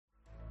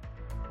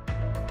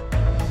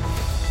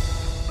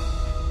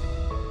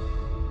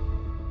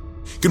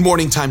Good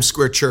morning, Times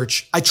Square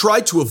Church. I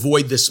tried to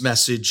avoid this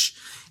message.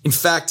 In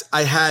fact,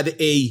 I had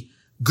a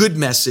good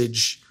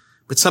message,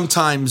 but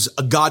sometimes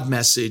a God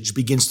message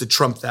begins to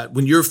trump that.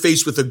 When you're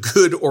faced with a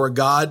good or a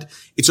God,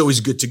 it's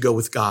always good to go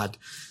with God.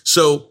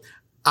 So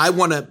I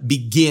want to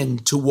begin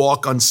to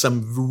walk on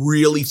some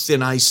really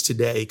thin ice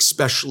today,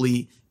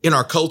 especially in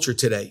our culture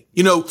today.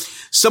 You know,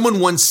 someone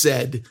once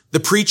said, the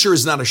preacher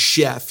is not a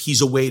chef,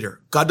 he's a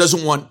waiter. God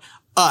doesn't want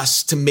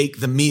us to make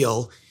the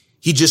meal.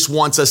 He just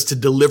wants us to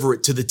deliver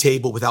it to the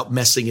table without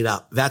messing it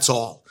up. That's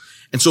all.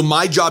 And so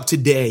my job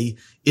today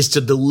is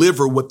to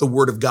deliver what the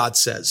Word of God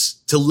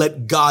says, to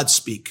let God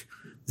speak.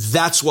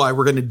 That's why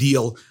we're going to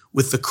deal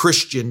with the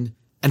Christian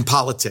and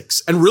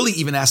politics, and really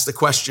even ask the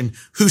question,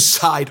 whose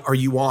side are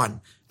you on?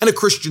 And a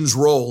Christian's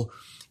role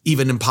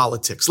even in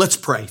politics. Let's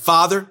pray.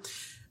 Father,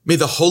 may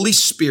the Holy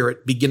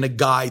Spirit begin to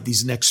guide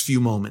these next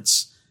few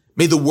moments.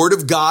 May the Word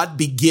of God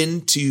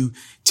begin to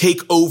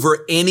take over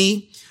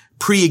any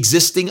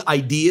pre-existing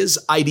ideas,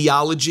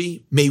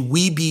 ideology. May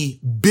we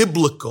be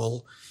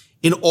biblical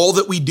in all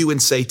that we do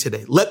and say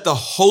today. Let the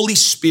Holy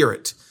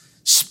Spirit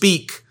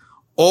speak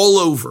all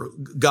over,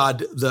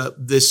 God,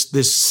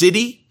 this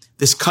city,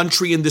 this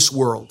country, and this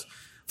world.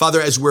 Father,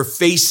 as we're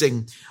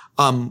facing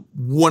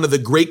one of the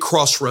great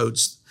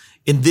crossroads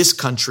in this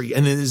country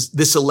and in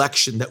this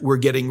election that we're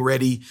getting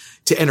ready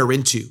to enter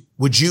into,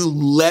 would you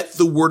let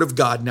the Word of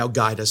God now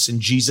guide us? In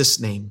Jesus'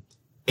 name,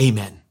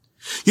 amen.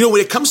 You know, when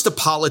it comes to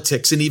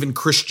politics and even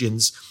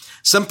Christians,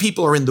 some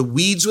people are in the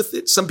weeds with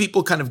it. Some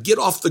people kind of get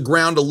off the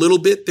ground a little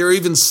bit. There are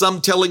even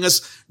some telling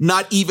us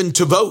not even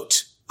to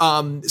vote.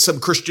 Some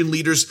Christian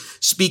leaders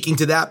speaking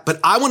to that. But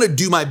I want to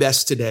do my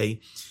best today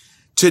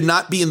to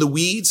not be in the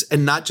weeds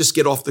and not just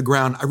get off the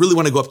ground. I really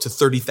want to go up to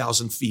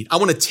 30,000 feet. I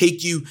want to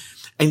take you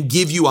and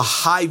give you a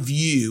high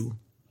view,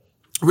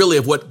 really,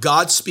 of what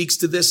God speaks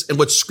to this and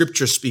what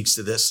Scripture speaks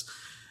to this.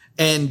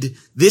 And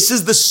this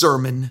is the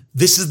sermon.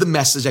 This is the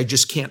message I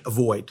just can't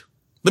avoid.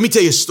 Let me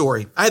tell you a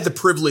story. I had the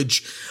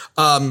privilege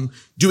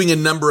doing a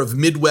number of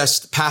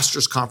Midwest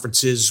pastors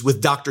conferences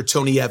with Dr.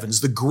 Tony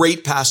Evans, the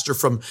great pastor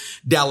from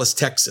Dallas,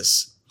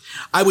 Texas.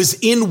 I was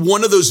in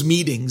one of those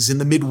meetings in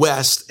the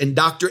Midwest, and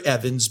Dr.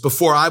 Evans,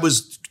 before I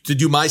was to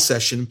do my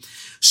session,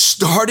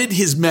 started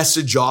his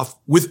message off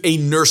with a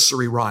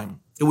nursery rhyme.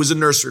 It was a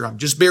nursery rhyme.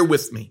 Just bear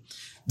with me.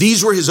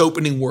 These were his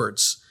opening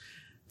words.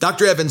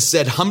 Dr. Evans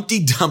said,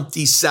 Humpty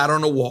Dumpty sat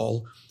on a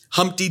wall.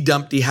 Humpty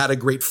Dumpty had a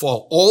great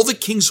fall. All the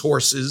king's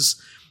horses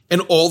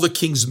and all the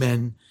king's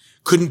men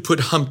couldn't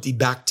put Humpty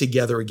back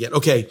together again.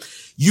 Okay,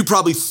 you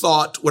probably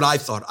thought what I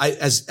thought.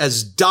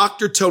 As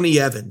Dr. Tony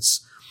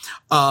Evans,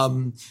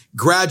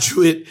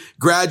 graduate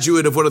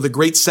of one of the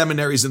great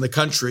seminaries in the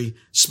country,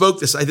 spoke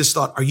this, I just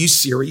thought, are you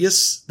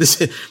serious? This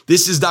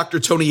is Dr.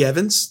 Tony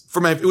Evans?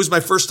 It was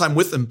my first time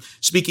with him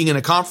speaking in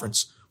a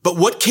conference. But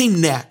what came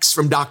next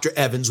from Dr.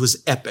 Evans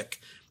was epic.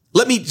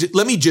 Let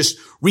me just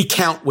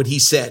recount what he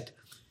said.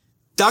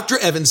 Dr.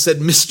 Evans said,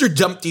 Mr.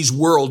 Dumpty's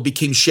world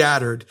became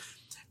shattered,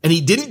 and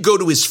he didn't go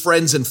to his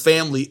friends and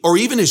family or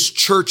even his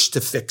church to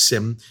fix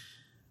him.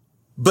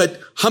 But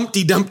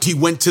Humpty Dumpty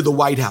went to the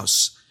White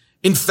House.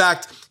 In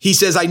fact, he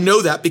says, I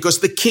know that because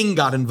the king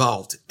got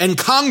involved, and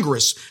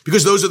Congress,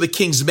 because those are the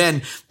king's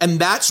men. And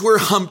that's where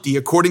Humpty,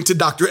 according to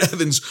Dr.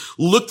 Evans,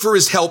 looked for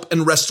his help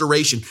and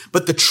restoration.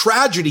 But the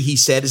tragedy, he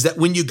said, is that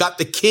when you got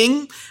the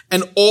king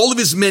and all of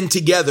his men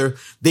together,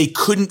 they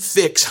couldn't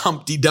fix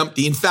Humpty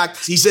Dumpty. In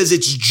fact, he says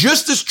it's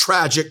just as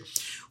tragic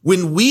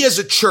when we as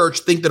a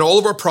church think that all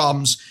of our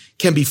problems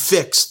can be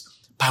fixed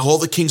by all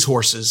the king's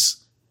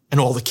horses and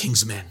all the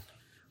king's men.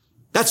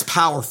 That's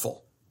powerful.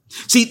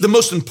 See, the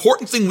most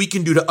important thing we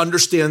can do to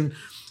understand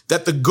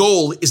that the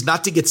goal is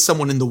not to get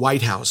someone in the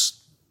White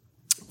House,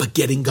 but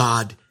getting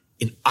God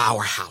in our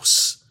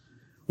house.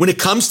 When it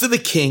comes to the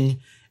king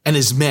and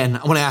his men,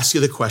 I want to ask you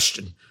the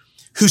question,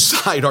 whose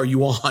side are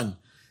you on?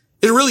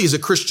 It really is a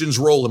Christian's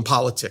role in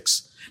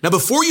politics. Now,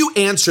 before you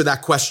answer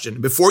that question,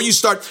 before you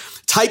start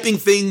typing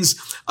things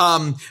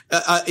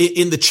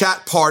in the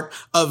chat part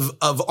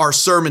of our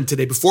sermon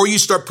today, before you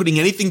start putting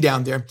anything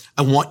down there,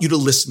 I want you to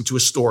listen to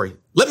a story.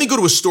 Let me go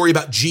to a story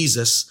about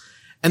Jesus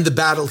and the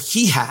battle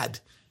he had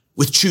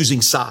with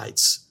choosing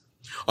sides.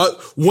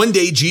 One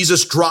day,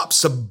 Jesus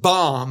drops a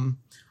bomb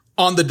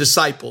on the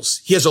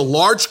disciples. He has a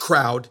large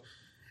crowd,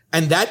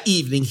 and that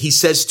evening, he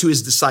says to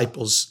his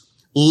disciples,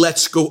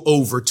 let's go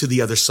over to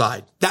the other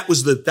side. That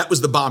was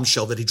the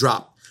bombshell that he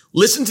dropped.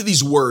 Listen to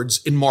these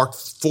words in Mark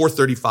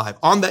 4:35.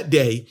 On that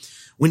day,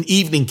 when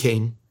evening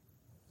came,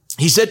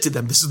 he said to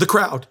them, this is the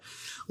crowd,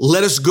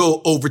 let us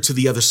go over to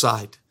the other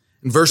side.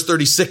 And verse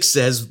 36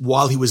 says,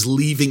 while he was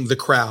leaving the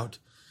crowd,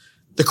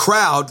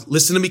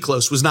 listen to me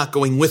close, was not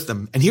going with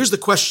them. And here's the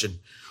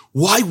question.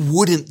 Why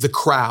wouldn't the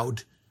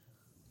crowd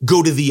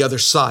go to the other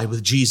side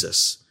with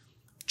Jesus?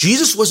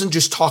 Jesus wasn't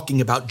just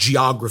talking about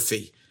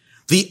geography.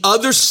 The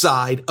other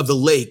side of the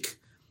lake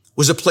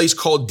was a place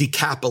called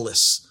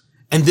Decapolis.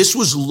 And this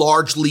was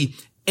largely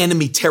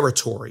enemy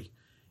territory.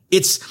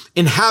 Its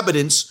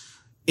inhabitants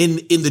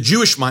in the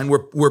Jewish mind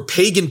were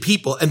pagan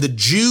people, and the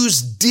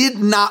Jews did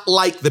not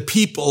like the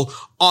people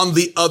on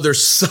the other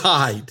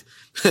side.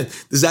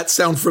 Does that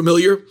sound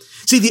familiar?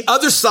 See, the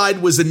other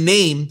side was the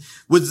name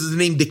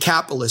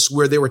Decapolis,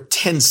 where there were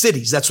 10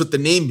 cities. That's what the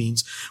name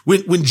means.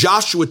 When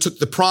Joshua took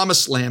the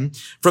promised land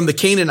from the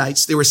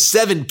Canaanites, there were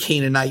 7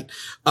 Canaanite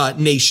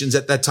nations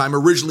at that time.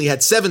 Originally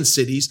had 7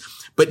 cities,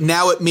 but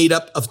now it made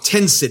up of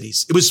 10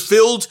 cities. It was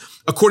filled,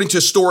 according to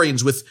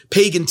historians, with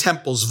pagan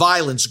temples,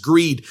 violence,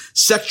 greed,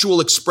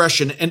 sexual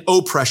expression, and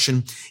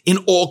oppression in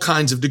all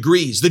kinds of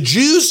degrees. The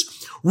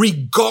Jews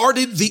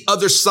regarded the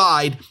other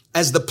side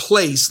as the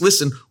place,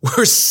 listen,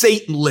 where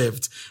Satan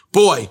lived.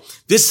 Boy,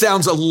 this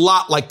sounds a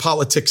lot like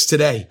politics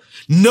today.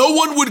 No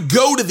one would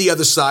go to the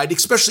other side,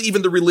 especially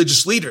even the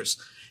religious leaders.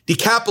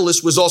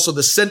 Decapolis was also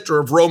the center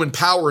of Roman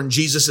power in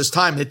Jesus'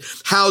 time. It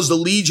housed a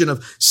legion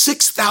of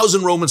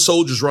 6,000 Roman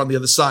soldiers were on the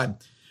other side.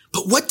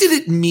 But what did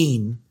it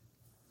mean?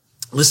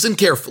 Listen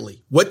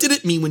carefully. What did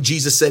it mean when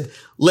Jesus said,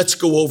 let's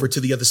go over to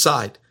the other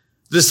side?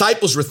 The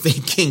disciples were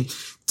thinking,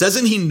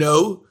 doesn't he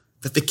know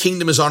that the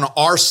kingdom is on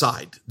our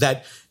side,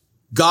 that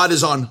God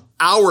is on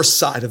our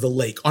side of the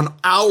lake, on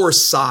our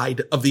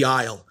side of the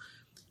aisle?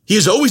 He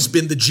has always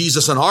been the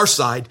Jesus on our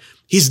side.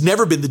 He's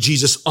never been the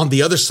Jesus on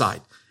the other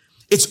side.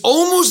 It's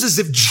almost as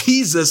if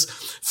Jesus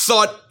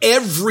thought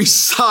every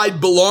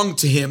side belonged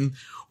to him,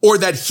 or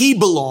that he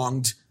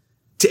belonged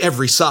to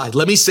every side.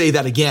 Let me say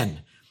that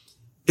again.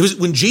 It was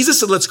when Jesus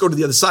said, let's go to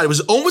the other side, it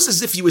was almost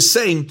as if he was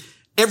saying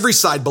every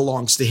side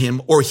belongs to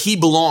him, or he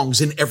belongs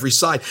in every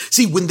side.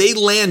 See, when they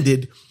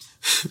landed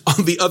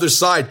on the other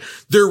side,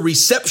 their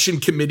reception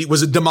committee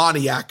was a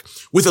demoniac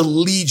with a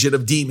legion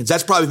of demons.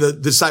 That's probably the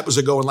disciples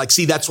are going like,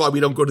 see, that's why we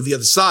don't go to the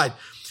other side,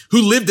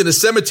 who lived in a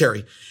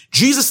cemetery.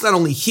 Jesus not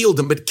only healed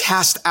them, but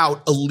cast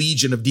out a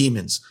legion of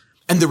demons.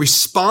 And the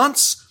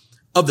response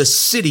of the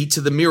city to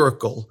the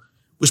miracle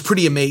was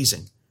pretty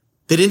amazing.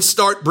 They didn't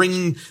start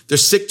bringing their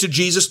sick to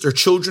Jesus, their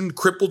children,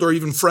 crippled, or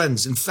even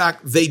friends. In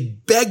fact, they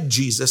begged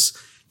Jesus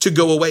to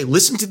go away.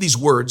 Listen to these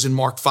words in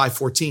Mark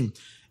 5:14.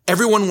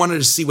 Everyone wanted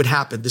to see what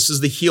happened. This is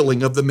the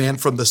healing of the man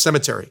from the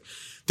cemetery.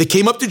 They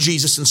came up to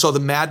Jesus and saw the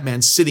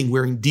madman sitting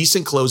wearing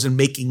decent clothes and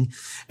making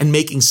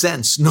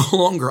sense. No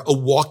longer a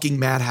walking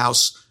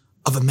madhouse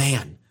of a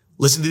man.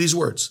 Listen to these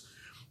words.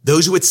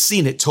 Those who had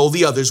seen it told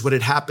the others what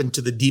had happened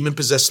to the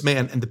demon-possessed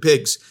man and the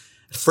pigs.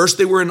 At first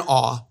they were in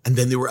awe, and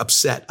then they were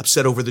upset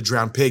over the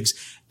drowned pigs.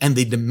 And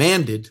they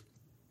demanded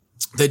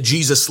that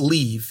Jesus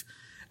leave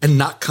and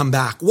not come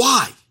back.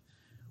 Why?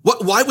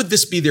 Why would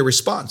this be their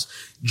response?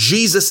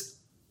 Jesus,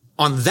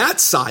 on that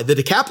side, the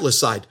Decapolis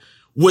side,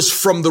 was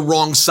from the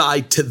wrong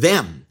side to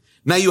them.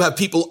 Now you have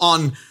people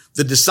on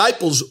the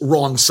disciples'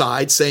 wrong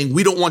side saying,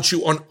 we don't want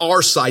you on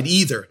our side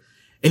either.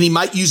 And he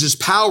might use his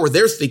power,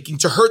 they're thinking,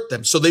 to hurt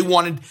them. So they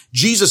wanted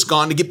Jesus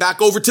gone to get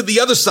back over to the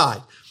other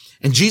side.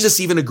 And Jesus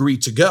even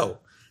agreed to go.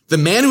 The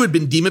man who had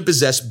been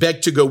demon-possessed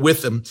begged to go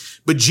with him.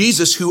 But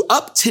Jesus, who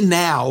up to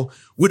now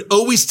would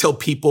always tell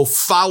people,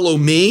 follow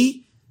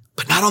me,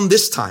 but not on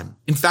this time.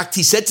 In fact,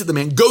 he said to the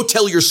man, go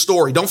tell your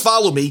story. Don't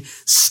follow me.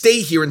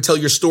 Stay here and tell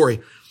your story.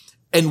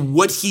 And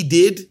what he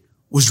did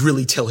was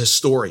really tell his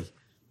story.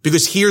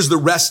 Because here's the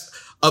rest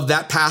of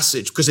that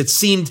passage, because it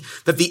seemed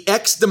that the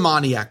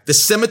ex-demoniac, the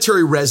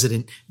cemetery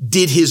resident,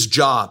 did his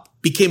job,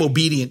 became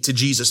obedient to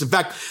Jesus. In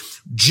fact,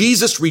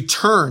 Jesus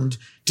returned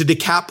to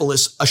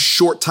Decapolis a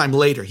short time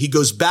later. He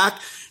goes back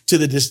to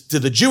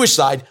the Jewish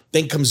side,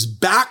 then comes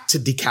back to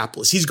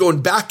Decapolis. He's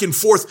going back and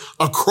forth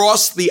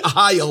across the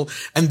aisle.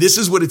 And this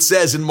is what it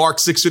says in Mark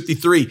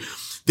 6:53.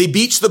 They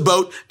beached the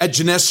boat at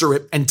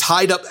Gennesaret and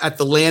tied up at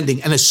the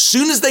landing. And as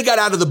soon as they got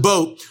out of the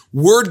boat,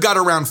 word got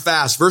around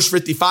fast. Verse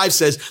 55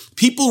 says,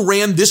 people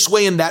ran this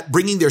way and that,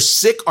 bringing their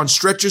sick on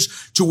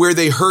stretchers to where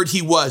they heard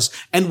he was.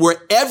 And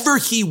wherever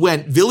he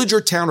went, village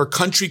or town or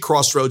country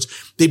crossroads,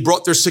 they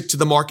brought their sick to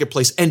the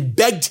marketplace and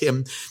begged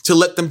him to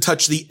let them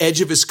touch the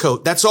edge of his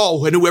coat. That's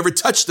all. And whoever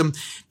touched them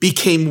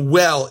became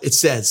well, it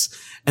says.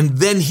 And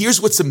then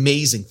here's what's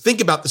amazing. Think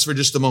about this for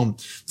just a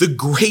moment. The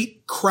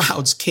great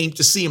crowds came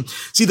to see him.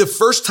 See, the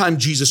first time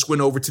Jesus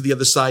went over to the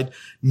other side,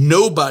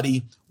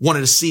 nobody wanted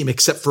to see him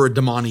except for a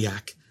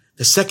demoniac.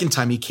 The second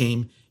time he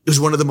came, it was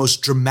one of the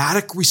most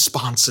dramatic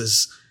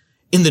responses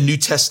in the New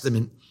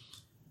Testament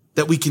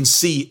that we can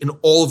see in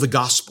all of the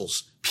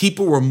Gospels.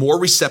 People were more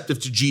receptive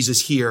to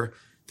Jesus here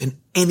than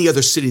any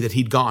other city that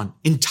he'd gone.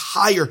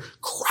 Entire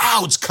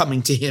crowds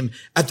coming to him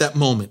at that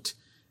moment.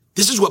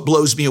 This is what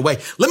blows me away.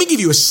 Let me give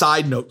you a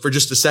side note for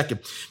just a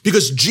second,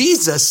 because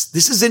Jesus,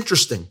 this is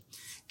interesting.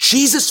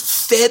 Jesus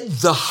fed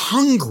the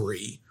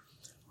hungry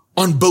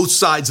on both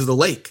sides of the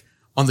lake,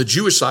 on the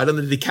Jewish side, on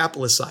the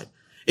Decapolis side.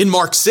 In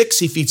Mark 6,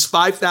 he feeds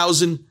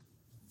 5,000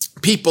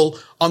 people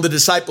on the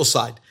disciple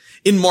side.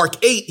 In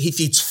Mark 8, he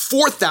feeds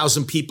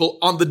 4,000 people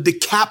on the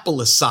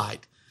Decapolis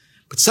side.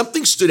 But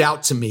something stood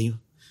out to me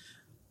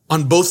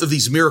on both of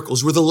these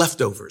miracles were the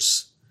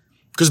leftovers.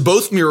 Because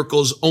both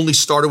miracles only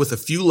started with a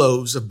few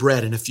loaves of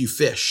bread and a few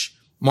fish.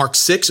 Mark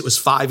 6, it was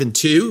 5 and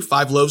 2,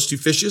 5 loaves, 2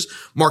 fishes.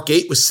 Mark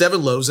 8 was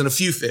 7 loaves and a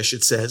few fish,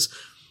 it says.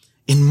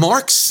 In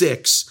Mark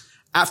 6,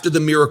 after the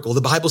miracle,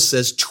 the Bible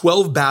says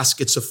 12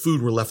 baskets of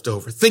food were left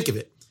over. Think of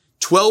it.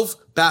 12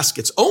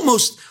 baskets.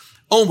 Almost.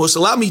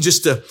 Allow me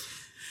just to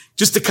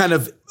kind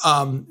of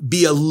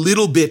be a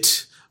little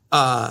bit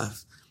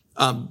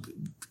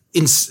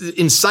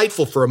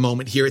insightful for a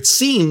moment here. It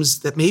seems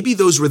that maybe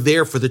those were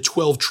there for the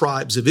 12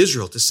 tribes of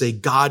Israel to say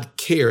God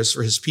cares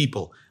for his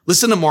people.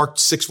 Listen to Mark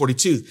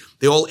 6:42.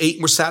 They all ate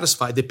and were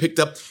satisfied. They picked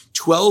up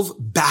 12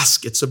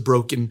 baskets of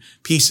broken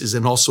pieces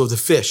and also of the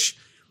fish.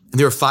 And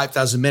there were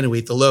 5,000 men who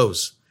ate the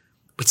loaves.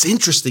 What's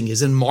interesting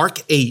is in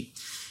Mark 8,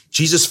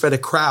 Jesus fed a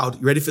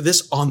crowd. You ready for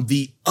this? On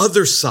the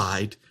other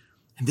side.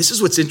 And this is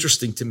what's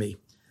interesting to me.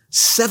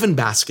 7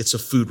 baskets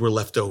of food were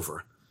left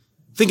over.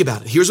 Think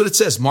about it. Here's what it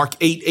says. Mark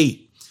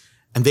 8:8.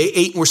 And they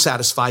ate and were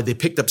satisfied. They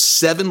picked up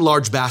 7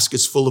 large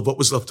baskets full of what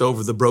was left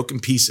over, the broken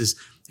pieces,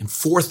 and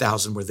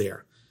 4,000 were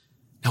there.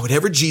 Now,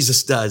 whatever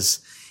Jesus does,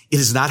 it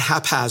is not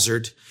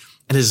haphazard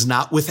and it is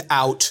not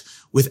without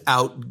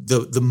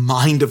the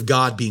mind of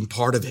God being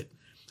part of it.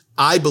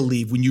 I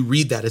believe when you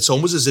read that, it's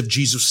almost as if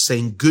Jesus was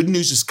saying good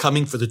news is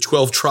coming for the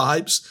 12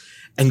 tribes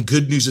and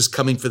good news is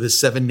coming for the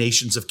 7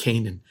 nations of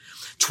Canaan.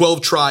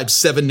 12 tribes,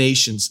 7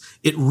 nations.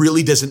 It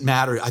really doesn't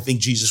matter. I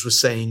think Jesus was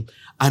saying,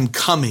 I'm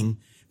coming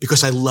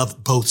because I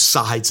love both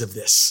sides of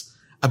this,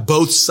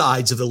 both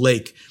sides of the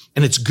lake.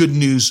 And it's good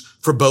news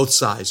for both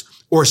sides.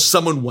 Or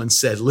someone once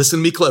said, listen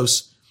to me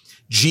close.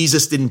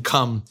 Jesus didn't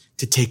come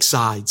to take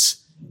sides.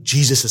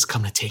 Jesus has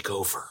come to take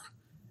over.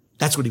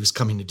 That's what he was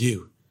coming to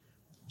do.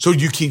 So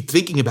you keep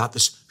thinking about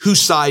this. Whose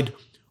side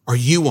are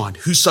you on?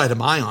 Whose side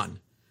am I on?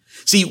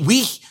 See,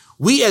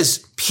 we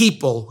as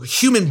people,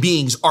 human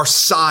beings, are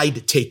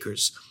side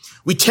takers.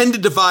 We tend to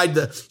divide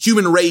the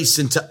human race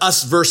into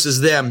us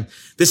versus them.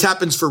 This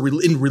happens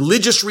in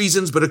religious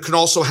reasons, but it can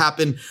also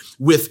happen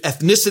with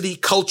ethnicity,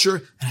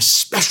 culture, and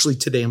especially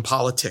today in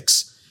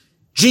politics.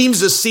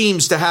 Jesus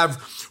seems to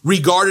have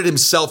regarded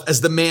himself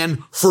as the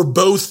man for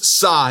both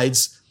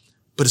sides,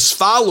 but his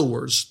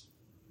followers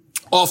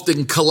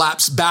often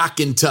collapse back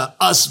into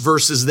us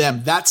versus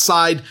them, that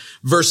side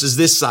versus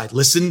this side.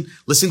 Listen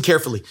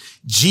carefully.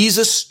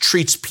 Jesus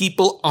treats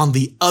people on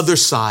the other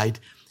side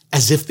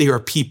as if they are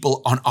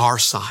people on our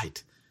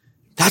side.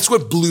 That's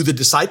what blew the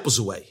disciples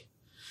away.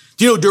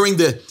 Do you know, during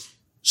the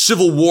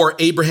Civil War,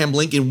 Abraham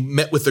Lincoln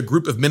met with a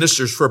group of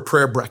ministers for a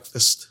prayer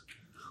breakfast.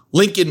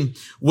 Lincoln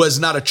was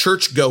not a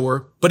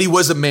churchgoer, but he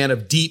was a man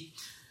of deep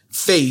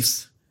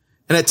faith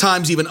and at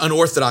times even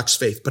unorthodox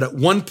faith. But at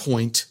one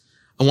point,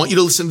 I want you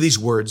to listen to these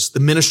words. The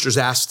ministers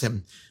asked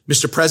him,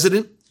 Mr.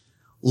 President,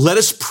 let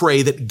us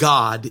pray that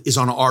God is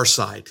on our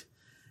side.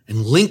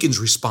 And Lincoln's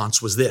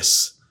response was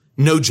this: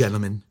 no,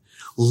 gentlemen,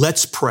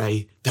 let's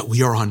pray that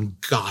we are on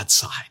God's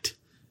side.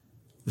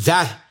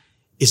 That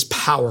is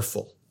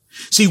powerful.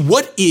 See,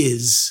 what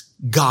is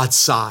God's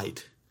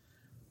side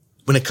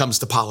when it comes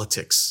to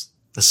politics?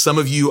 Now, some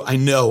of you I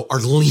know are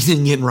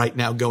leaning in right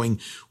now going,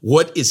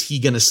 what is he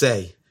going to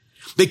say?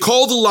 They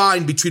call the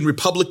line between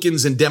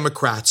Republicans and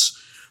Democrats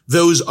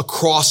those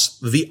across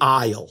the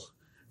aisle.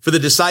 For the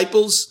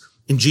disciples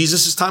in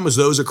Jesus' time was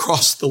those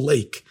across the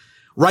lake.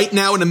 Right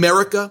now in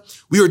America,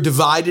 we are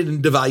divided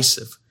and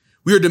divisive.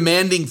 We are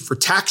demanding for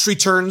tax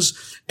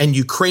returns and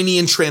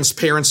Ukrainian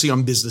transparency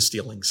on business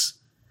dealings.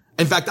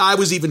 In fact, I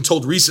was even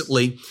told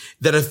recently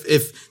that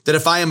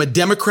if I am a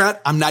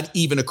Democrat, I'm not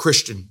even a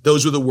Christian.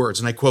 Those were the words,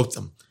 and I quote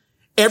them.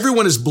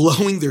 Everyone is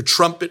blowing their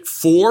trumpet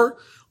for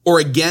or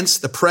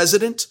against the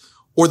president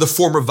or the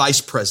former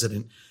vice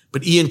president.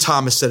 But Ian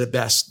Thomas said it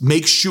best.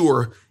 Make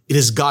sure it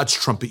is God's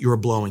trumpet you are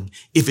blowing.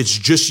 If it's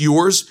just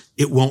yours,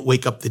 it won't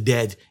wake up the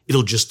dead.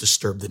 It'll just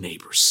disturb the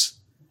neighbors.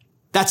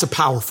 That's a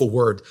powerful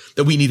word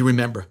that we need to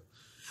remember.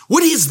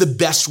 What is the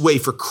best way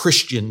for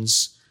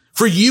Christians,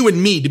 for you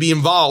and me, to be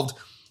involved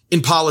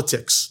in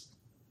politics?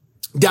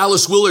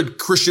 Dallas Willard,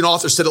 Christian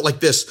author, said it like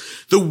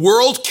this: the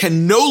world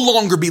can no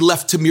longer be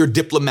left to mere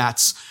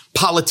diplomats,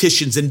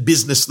 politicians, and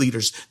business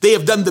leaders. They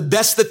have done the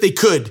best that they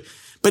could,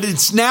 but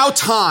it's now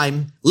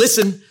time,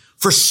 listen,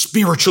 for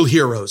spiritual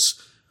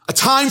heroes. A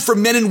time for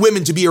men and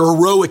women to be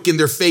heroic in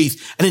their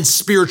faith and in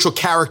spiritual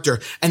character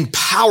and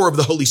power of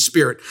the Holy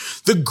Spirit.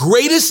 The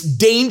greatest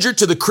danger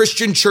to the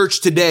Christian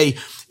church today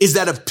is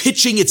that of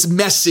pitching its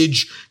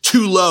message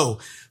too low.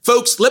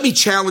 Folks, let me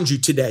challenge you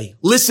today.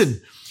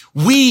 Listen,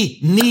 we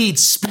need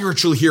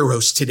spiritual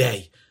heroes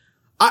today.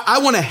 I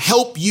want to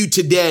help you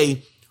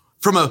today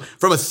from a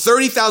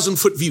 30,000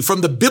 foot view,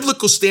 from the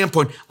biblical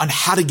standpoint, on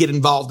how to get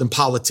involved in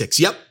politics.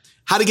 Yep.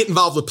 How to get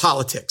involved with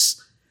politics.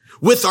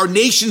 With our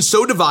nation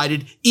so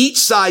divided, each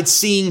side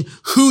seeing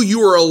who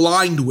you are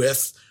aligned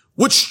with,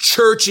 which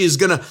church is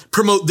going to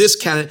promote this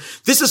candidate.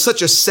 This is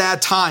such a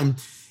sad time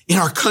in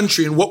our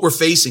country and what we're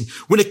facing.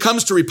 When it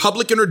comes to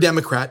Republican or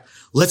Democrat,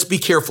 let's be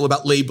careful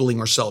about labeling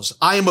ourselves.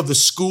 I am of the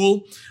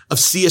school of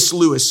C.S.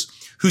 Lewis,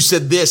 who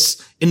said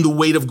this in The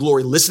Weight of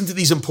Glory. Listen to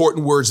these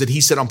important words that he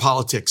said on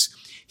politics.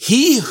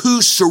 He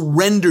who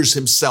surrenders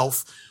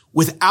himself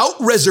without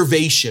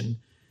reservation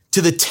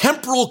to the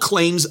temporal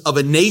claims of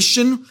a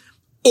nation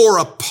or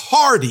a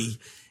party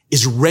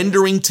is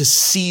rendering to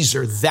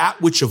Caesar that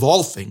which of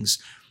all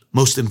things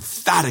most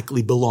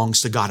emphatically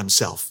belongs to God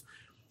himself.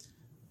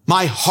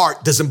 My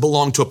heart doesn't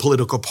belong to a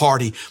political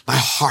party. My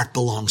heart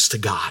belongs to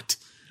God.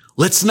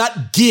 Let's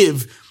not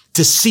give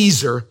to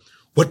Caesar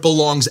what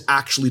belongs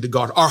actually to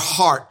God. Our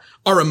heart,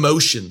 our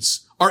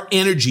emotions, our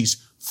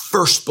energies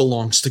first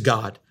belongs to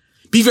God.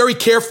 Be very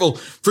careful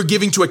for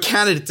giving to a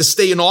candidate to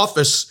stay in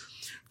office,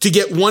 to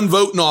get one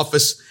vote in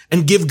office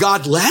and give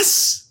God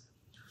less.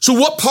 So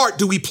what part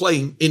do we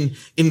play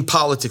in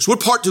politics?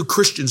 What part do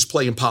Christians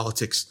play in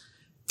politics?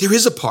 There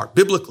is a part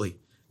biblically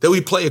that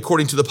we play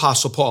according to the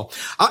Apostle Paul.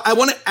 I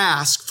want to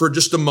ask for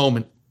just a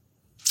moment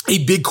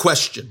a big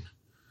question,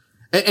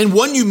 and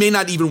one you may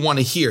not even want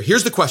to hear.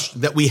 Here's the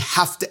question that we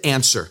have to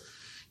answer.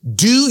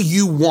 Do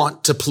you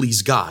want to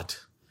please God?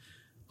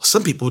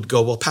 Some people would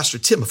go, well, Pastor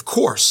Tim, of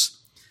course.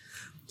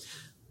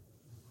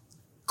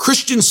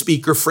 Christian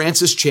speaker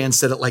Francis Chan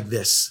said it like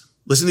this.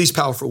 Listen to these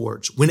powerful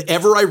words.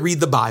 Whenever I read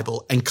the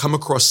Bible and come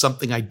across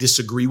something I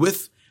disagree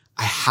with,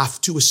 I have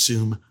to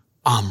assume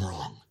I'm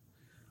wrong.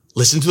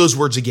 Listen to those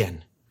words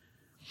again.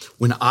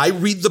 When I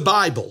read the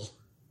Bible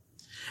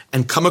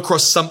and come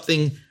across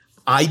something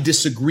I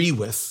disagree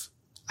with,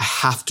 I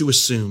have to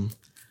assume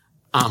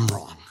I'm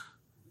wrong.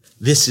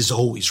 This is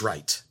always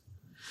right.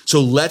 So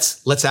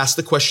let's ask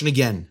the question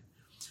again.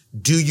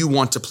 Do you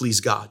want to please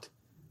God?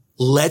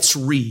 Let's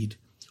read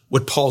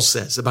what Paul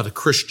says about a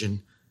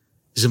Christian's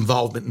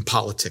involvement in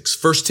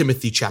politics. 1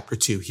 Timothy chapter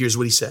 2. Here's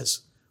what he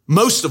says.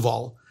 Most of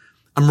all,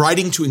 I'm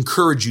writing to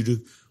encourage you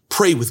to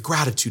pray with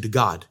gratitude to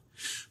God.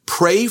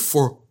 Pray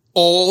for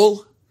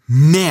all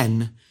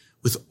men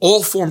with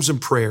all forms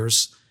of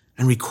prayers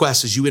and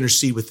requests as you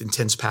intercede with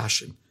intense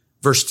passion.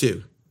 Verse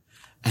 2.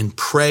 And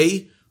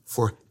pray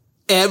for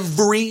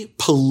every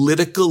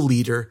political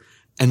leader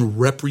and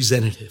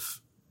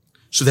representative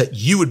so that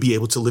you would be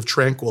able to live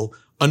tranquil,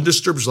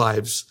 undisturbed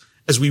lives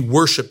as we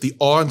worship the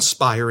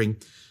awe-inspiring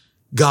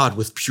God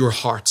with pure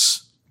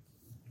hearts.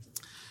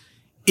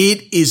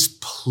 It is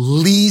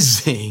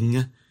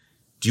pleasing.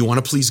 Do you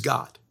want to please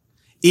God?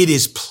 It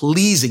is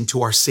pleasing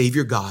to our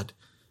Savior God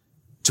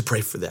to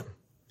pray for them.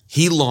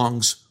 He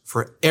longs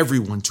for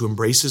everyone to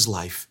embrace his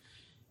life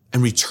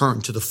and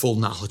return to the full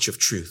knowledge of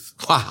truth.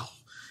 Wow.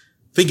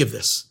 Think of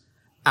this.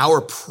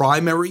 Our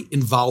primary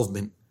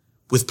involvement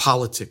with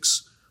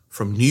politics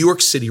from New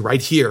York City,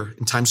 right here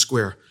in Times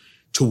Square,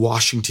 to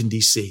Washington,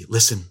 D.C.,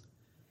 listen,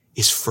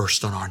 is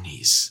first on our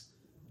knees.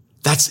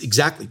 That's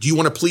exactly. Do you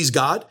want to please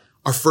God?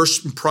 Our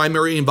first and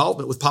primary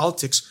involvement with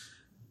politics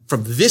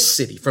from this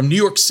city, from New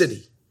York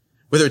City,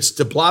 whether it's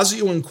de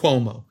Blasio and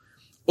Cuomo,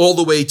 all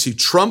the way to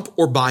Trump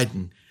or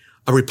Biden,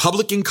 a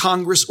Republican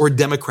Congress or a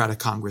Democratic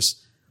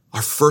Congress,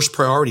 our first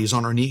priority is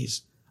on our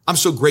knees. I'm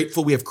so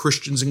grateful we have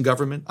Christians in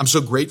government. I'm so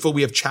grateful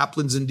we have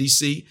chaplains in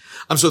D.C.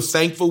 I'm so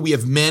thankful we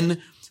have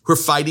men who are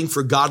fighting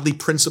for godly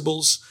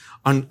principles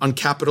on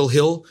Capitol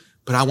Hill.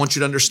 But I want you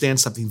to understand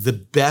something. The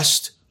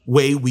best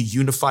way we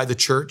unify the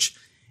church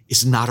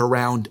is not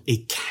around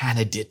a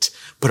candidate,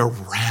 but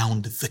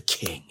around the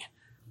King.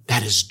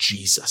 That is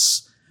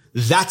Jesus.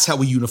 That's how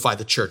we unify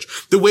the church.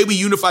 The way we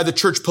unify the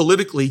church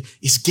politically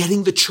is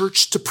getting the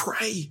church to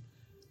pray.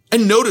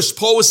 And notice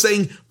Paul was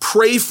saying,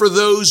 pray for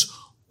those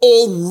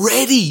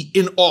already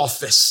in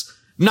office,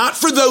 not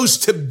for those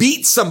to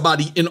beat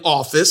somebody in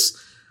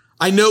office.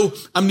 I know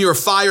I'm near a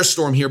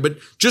firestorm here, but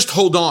just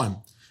hold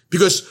on.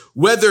 Because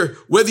whether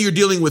you're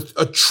dealing with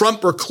a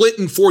Trump or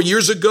Clinton 4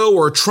 years ago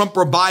or a Trump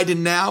or Biden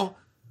now,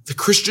 the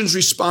Christian's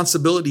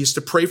responsibility is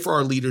to pray for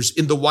our leaders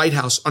in the White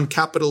House, on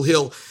Capitol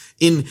Hill,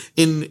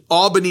 in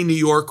Albany, New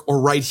York, or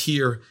right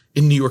here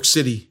in New York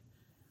City.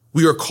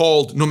 We are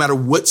called, no matter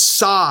what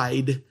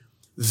side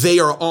they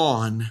are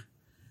on,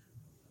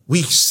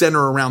 we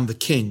center around the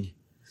King.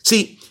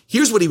 See,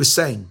 here's what he was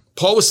saying.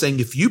 Paul was saying,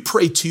 if you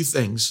pray two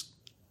things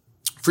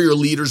for your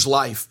leader's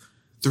life,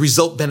 the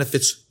result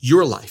benefits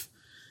your life.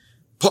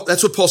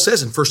 That's what Paul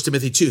says in 1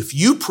 Timothy 2. If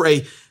you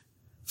pray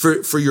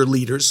for your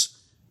leaders,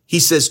 he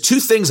says, two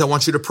things I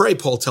want you to pray,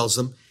 Paul tells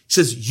them. He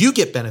says, you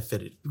get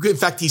benefited. In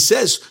fact, he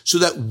says, so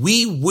that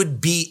we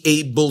would be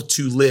able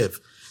to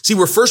live. See,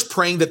 we're first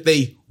praying that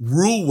they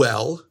rule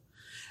well,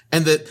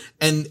 and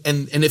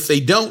if they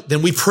don't,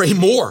 then we pray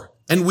more.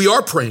 And we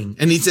are praying.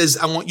 And he says,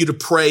 I want you to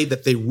pray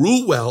that they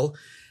rule well,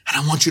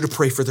 and I want you to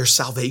pray for their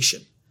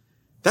salvation.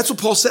 That's what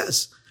Paul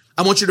says.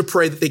 I want you to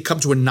pray that they come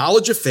to a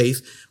knowledge of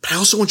faith, but I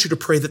also want you to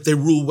pray that they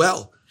rule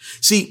well.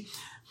 See,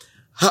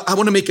 I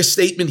want to make a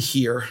statement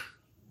here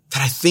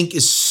that I think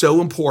is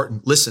so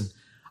important. Listen,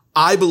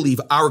 I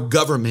believe our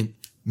government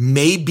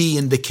may be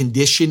in the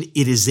condition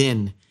it is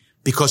in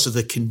because of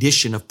the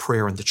condition of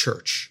prayer in the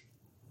church.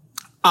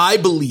 I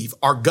believe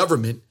our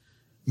government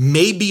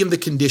may be in the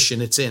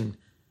condition it's in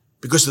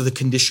because of the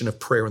condition of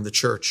prayer in the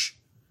church.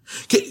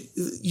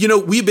 You know,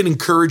 we've been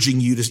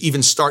encouraging you to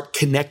even start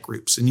connect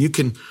groups, and you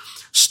can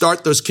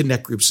start those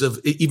connect groups of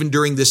even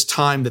during this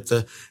time that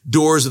the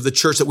doors of the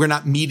church, that we're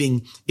not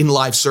meeting in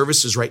live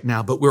services right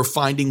now, but we're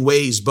finding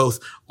ways both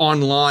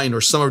online,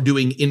 or some are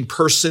doing in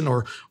person,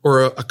 or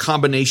a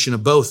combination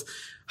of both.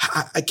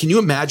 Can you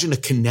imagine a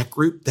connect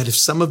group that if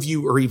some of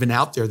you are even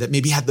out there that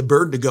maybe had the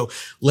burden to go,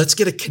 let's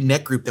get a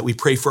connect group that we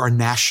pray for our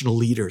national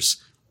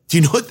leaders. Do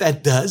you know what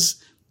that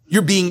does?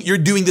 You're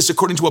doing this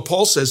according to what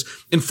Paul says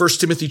in 1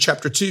 Timothy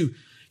chapter 2.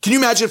 Can you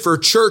imagine for a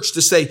church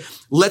to say,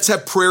 let's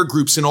have prayer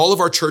groups in all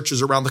of our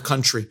churches around the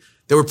country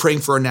that we're praying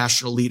for our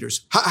national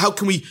leaders? How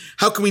can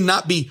we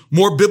not be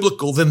more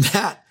biblical than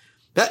that?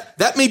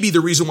 That may be the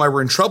reason why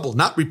we're in trouble.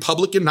 Not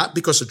Republican, not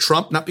because of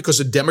Trump, not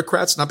because of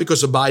Democrats, not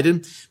because of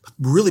Biden, but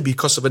really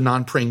because of a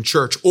non-praying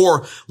church.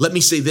 Or let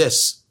me say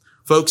this,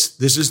 folks,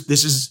 this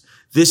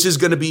is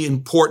going to be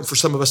important for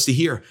some of us to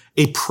hear.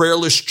 A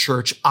prayerless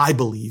church, I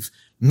believe,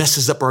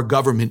 messes up our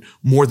government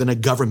more than a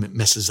government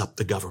messes up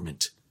the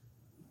government.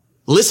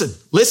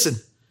 Listen.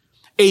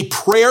 A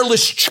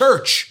prayerless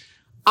church,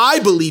 I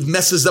believe,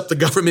 messes up the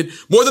government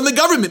more than the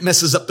government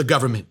messes up the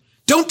government.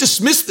 Don't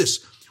dismiss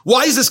this.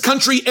 Why is this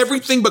country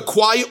everything but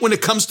quiet when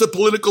it comes to the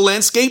political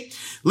landscape?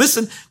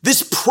 Listen,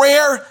 this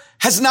prayer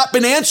has not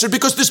been answered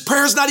because this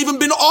prayer has not even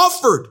been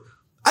offered.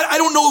 I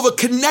don't know of a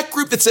connect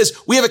group that says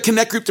we have a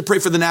connect group to pray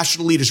for the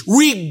national leaders,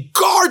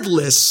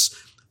 regardless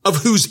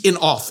of who's in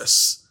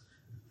office.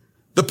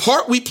 The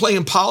part we play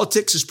in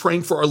politics is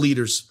praying for our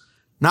leaders,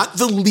 not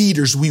the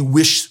leaders we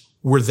wish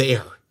were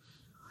there.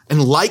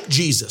 And like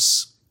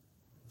Jesus,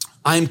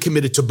 I am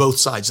committed to both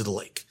sides of the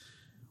lake.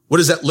 What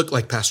does that look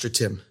like, Pastor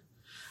Tim?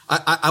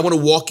 I want to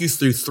walk you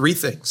through three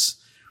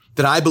things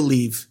that I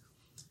believe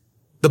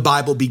the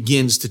Bible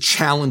begins to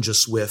challenge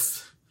us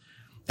with.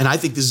 And I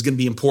think this is going to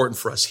be important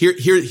for us.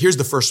 Here's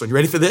the first one. You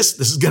ready for this?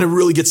 This is going to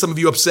really get some of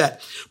you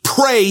upset.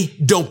 Pray,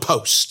 don't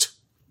post.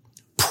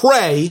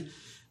 Pray,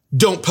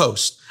 don't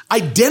post.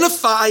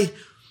 Identify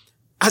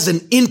as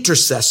an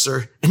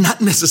intercessor and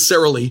not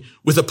necessarily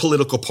with a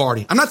political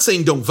party. I'm not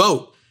saying don't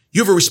vote.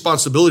 You have a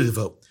responsibility to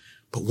vote.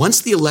 But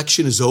once the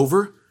election is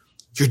over,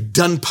 you're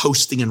done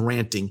posting and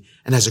ranting.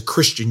 And as a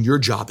Christian, your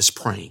job is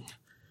praying.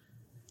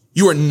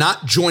 You are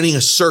not joining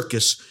a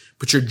circus,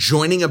 but you're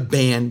joining a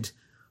band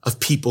of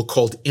people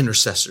called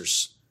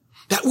intercessors.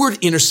 That word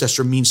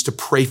intercessor means to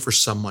pray for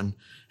someone,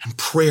 and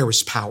prayer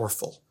is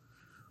powerful.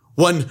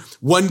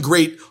 One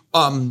great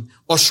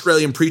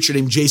Australian preacher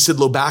named J.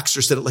 Sidlow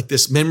Baxter said it like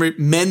this: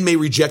 men may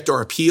reject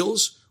our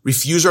appeals,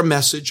 refuse our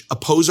message,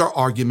 oppose our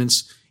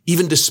arguments,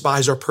 even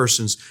despise our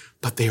persons,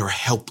 but they are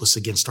helpless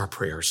against our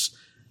prayers.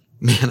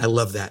 Man, I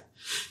love that.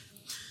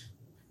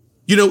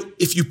 You know,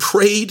 if you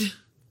prayed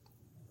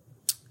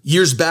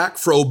years back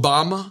for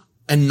Obama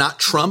and not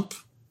Trump,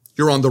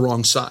 you're on the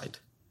wrong side.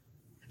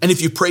 And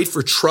if you prayed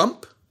for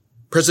Trump,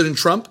 President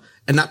Trump,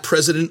 and not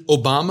President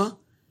Obama,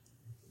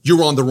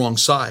 you're on the wrong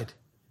side.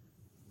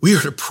 We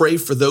are to pray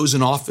for those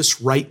in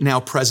office right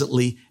now,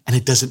 presently, and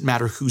it doesn't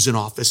matter who's in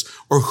office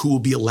or who will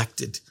be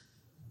elected.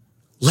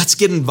 Let's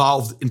get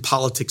involved in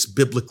politics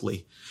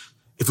biblically.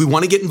 If we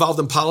want to get involved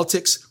in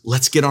politics,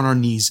 let's get on our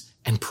knees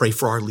and pray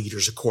for our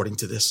leaders according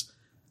to this.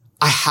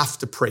 I have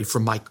to pray for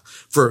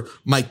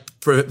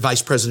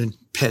Vice President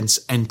Pence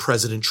and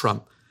President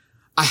Trump.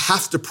 I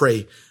have to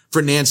pray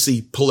for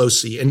Nancy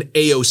Pelosi and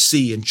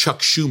AOC and Chuck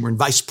Schumer and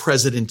Vice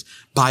President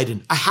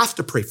Biden. I have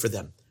to pray for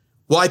them.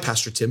 Why,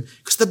 Pastor Tim?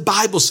 Because the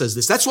Bible says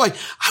this. That's why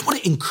I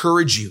want to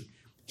encourage you.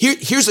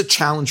 Here's a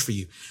challenge for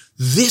you.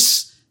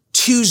 This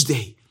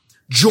Tuesday,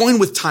 join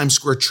with Times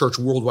Square Church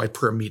Worldwide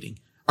Prayer Meeting.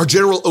 Our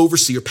General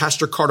Overseer,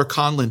 Pastor Carter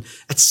Conlon,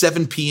 at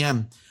 7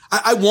 p.m.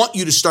 I want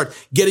you to start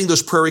getting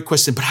those prayer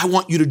requests in, but I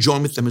want you to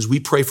join with them as we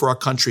pray for our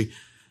country,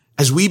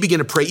 as we begin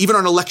to pray, even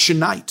on election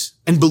night,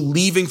 and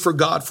believing for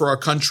God for our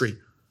country.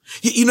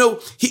 You know,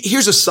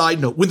 here's a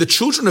side note. When the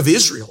children of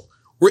Israel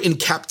were in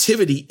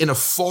captivity in a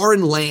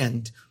foreign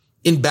land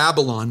in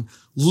Babylon,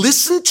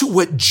 listen to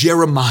what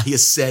Jeremiah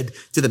said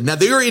to them. Now,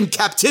 they are in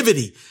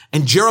captivity,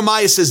 and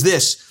Jeremiah says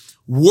this: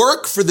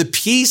 work for the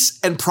peace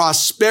and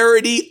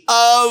prosperity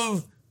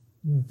of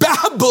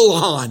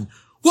Babylon.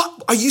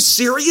 What? Are you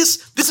serious?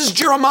 This is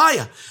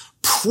Jeremiah.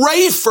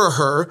 Pray for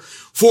her,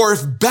 for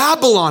if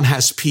Babylon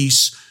has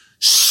peace,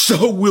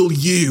 so will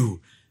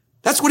you.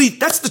 That's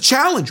the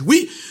challenge.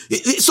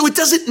 So it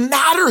doesn't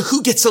matter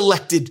who gets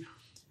elected.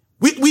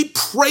 We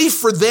pray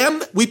for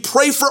them. We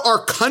pray for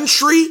our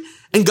country.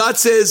 And God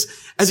says,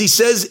 as he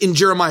says in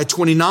Jeremiah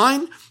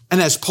 29,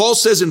 and as Paul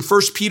says in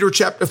 1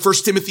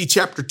 Timothy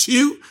chapter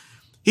 2,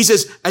 he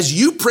says, as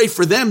you pray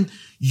for them,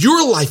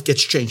 your life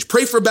gets changed.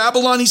 Pray for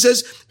Babylon, he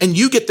says, and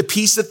you get the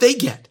peace that they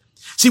get.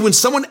 See, when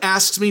someone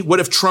asks me, what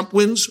if Trump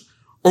wins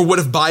or what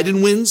if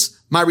Biden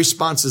wins? My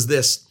response is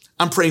this: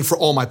 I'm praying for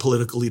all my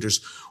political leaders.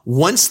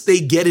 Once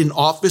they get in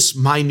office,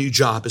 my new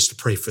job is to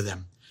pray for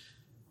them.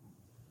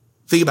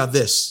 Think about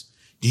this.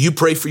 Do you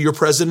pray for your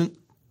president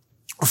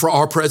or for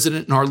our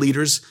president and our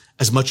leaders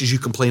as much as you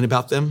complain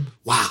about them?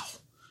 Wow.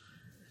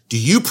 Do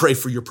you pray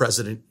for your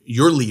president,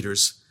 your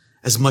leaders,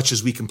 as much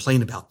as we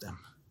complain about them?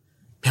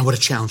 Man, what a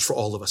challenge for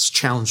all of us.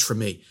 Challenge for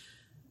me.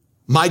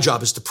 My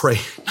job is to pray,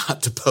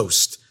 not to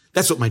post.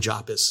 That's what my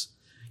job is.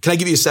 Can I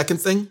give you a second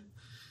thing?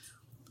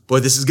 Boy,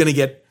 this is going to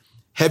get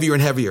heavier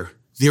and heavier.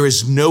 There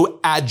is no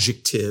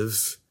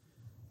adjective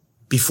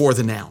before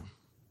the noun.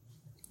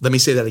 Let me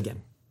say that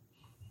again.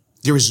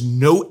 There is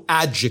no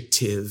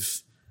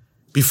adjective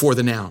before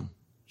the noun.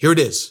 Here it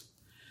is.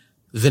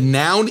 The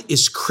noun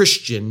is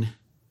Christian,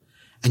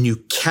 and you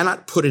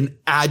cannot put an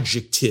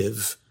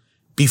adjective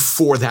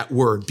before that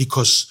word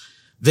because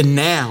the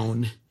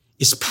noun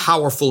is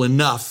powerful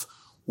enough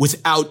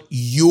without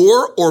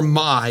your or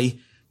my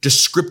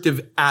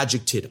descriptive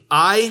adjective.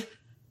 I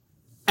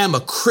am a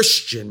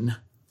Christian,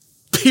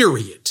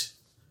 period.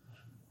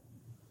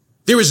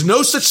 There is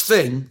no such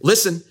thing,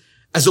 listen,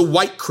 as a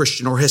white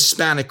Christian or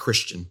Hispanic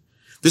Christian.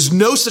 There's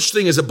no such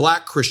thing as a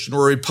black Christian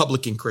or a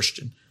Republican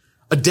Christian,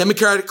 a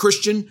Democratic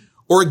Christian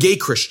or a gay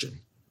Christian.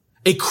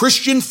 A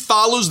Christian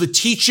follows the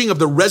teaching of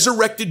the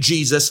resurrected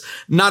Jesus,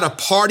 not a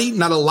party,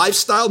 not a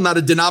lifestyle, not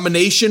a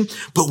denomination,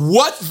 but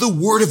what the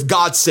Word of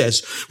God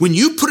says. When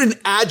you put an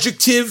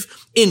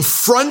adjective in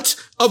front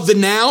of the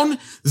noun,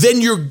 then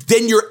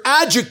your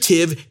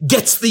adjective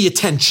gets the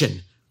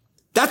attention.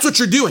 That's what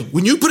you're doing.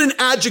 When you put an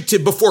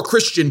adjective before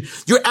Christian,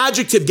 your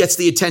adjective gets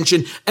the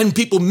attention and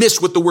people miss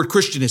what the word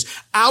Christian is.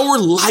 Our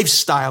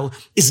lifestyle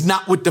is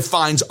not what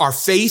defines our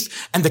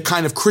faith and the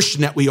kind of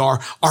Christian that we are.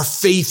 Our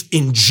faith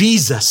in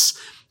Jesus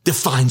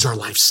defines our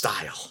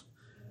lifestyle.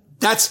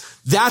 That's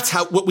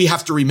what we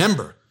have to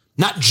remember.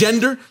 Not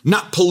gender,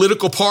 not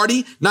political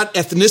party, not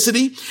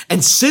ethnicity.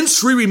 And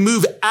since we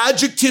remove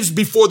adjectives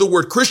before the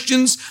word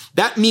Christians,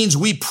 that means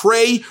we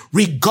pray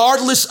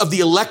regardless of the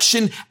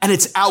election and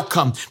its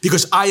outcome,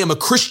 because I am a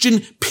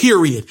Christian,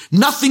 period.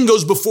 Nothing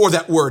goes before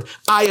that word.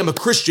 I am a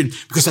Christian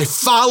because I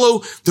follow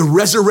the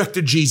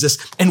resurrected Jesus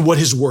and what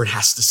his word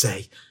has to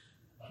say.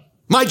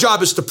 My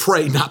job is to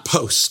pray, not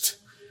post.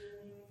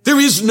 There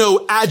is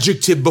no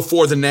adjective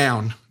before the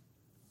noun.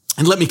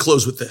 And let me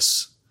close with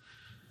this.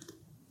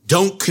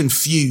 Don't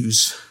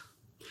confuse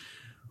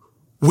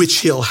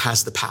which hill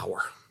has the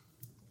power.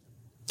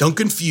 Don't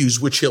confuse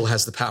which hill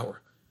has the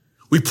power.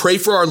 We pray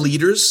for our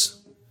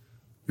leaders.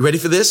 You ready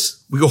for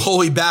this? We go all the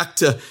way back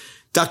to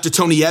Dr.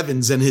 Tony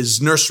Evans and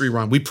his nursery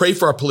rhyme. We pray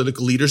for our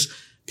political leaders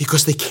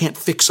because they can't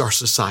fix our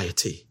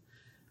society.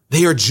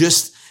 They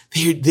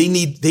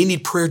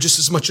need prayer just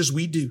as much as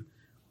we do.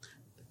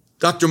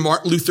 Dr.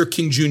 Martin Luther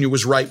King Jr.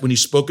 was right when he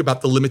spoke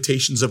about the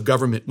limitations of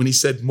government, when he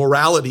said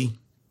morality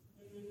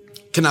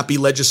cannot be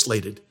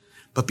legislated,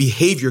 but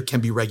behavior can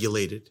be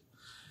regulated.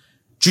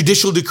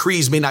 Judicial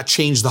decrees may not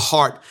change the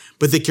heart,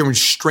 but they can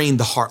restrain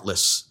the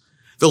heartless.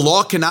 The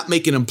law cannot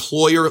make an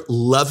employer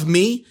love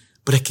me,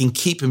 but it can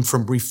keep him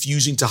from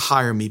refusing to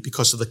hire me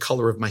because of the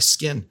color of my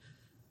skin.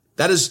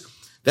 That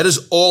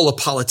is all a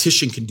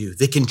politician can do.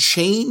 They can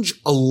change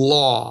a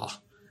law,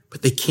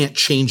 but they can't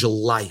change a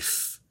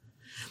life.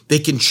 They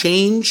can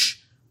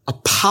change a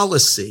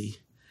policy,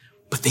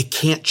 but they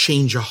can't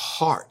change a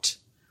heart.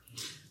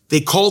 They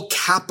call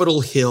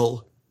Capitol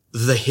Hill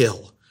the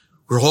hill,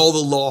 where all the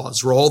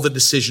laws, where all the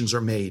decisions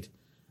are made.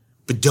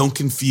 But don't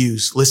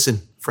confuse,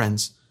 listen,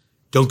 friends,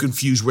 don't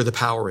confuse where the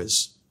power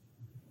is.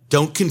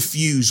 Don't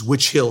confuse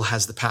which hill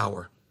has the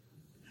power.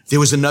 There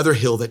was another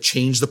hill that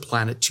changed the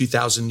planet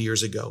 2,000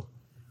 years ago.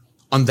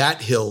 On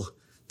that hill,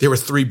 there were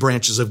 3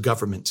 branches of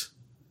government.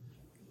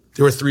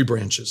 There were 3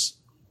 branches.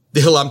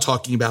 The hill I'm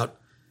talking about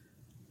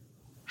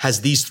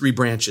has these 3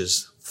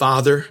 branches: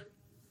 Father,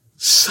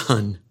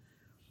 Son,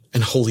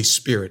 and Holy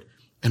Spirit.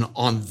 And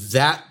on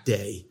that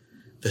day,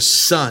 the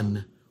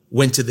Son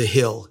went to the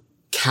hill,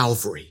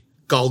 Calvary,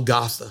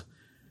 Golgotha,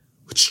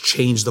 which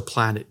changed the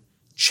planet,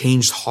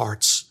 changed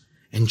hearts,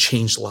 and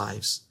changed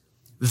lives.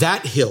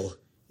 That hill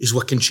is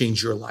what can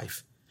change your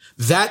life.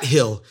 That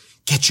hill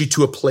gets you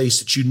to a place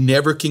that you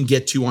never can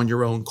get to on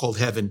your own, called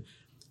heaven,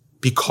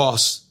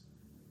 because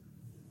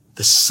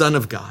the Son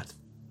of God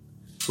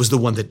was the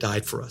one that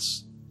died for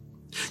us.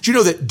 Do you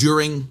know that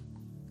during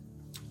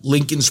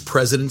Lincoln's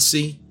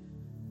presidency,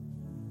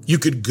 you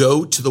could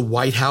go to the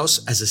White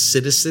House as a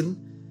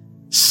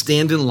citizen,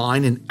 stand in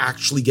line, and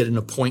actually get an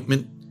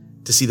appointment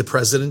to see the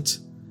president?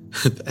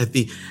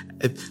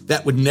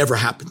 That would never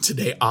happen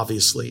today,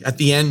 obviously. At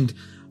the end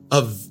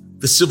of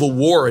the Civil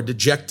War, I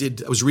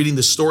was reading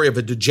the story of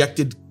a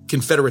dejected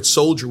Confederate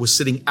soldier was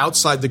sitting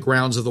outside the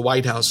grounds of the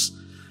White House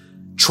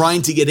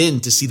trying to get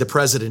in to see the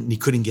president, and he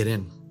couldn't get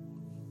in.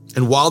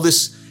 And while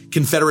this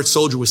Confederate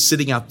soldier was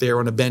sitting out there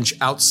on a bench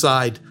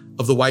outside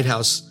of the White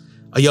House,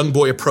 a young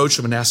boy approached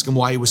him and asked him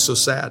why he was so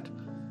sad.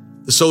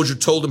 The soldier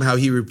told him how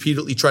he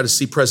repeatedly tried to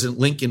see President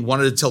Lincoln,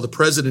 wanted to tell the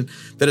president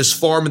that his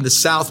farm in the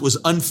South was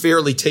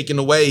unfairly taken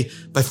away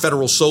by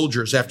federal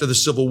soldiers after the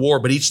Civil War.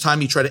 But each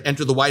time he tried to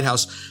enter the White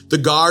House, the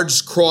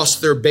guards crossed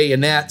their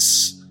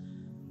bayonets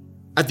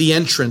at the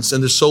entrance,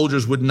 and the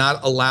soldiers would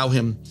not allow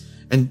him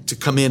to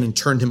come in and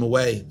turned him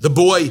away. The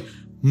boy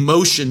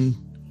motioned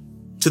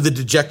to the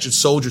dejected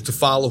soldier to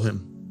follow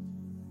him.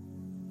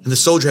 And the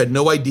soldier had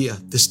no idea.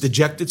 This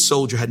dejected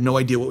soldier had no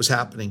idea what was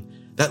happening.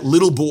 That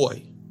little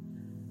boy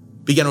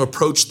began to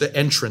approach the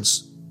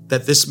entrance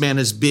that this man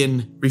has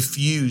been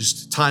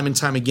refused time and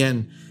time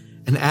again.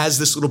 And as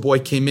this little boy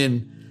came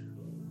in,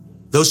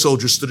 those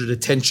soldiers stood at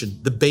attention.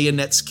 The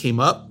bayonets came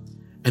up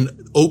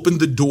and opened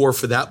the door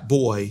for that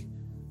boy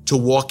to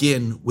walk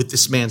in with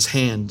this man's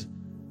hand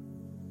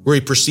where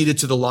he proceeded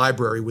to the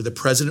library where the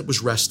president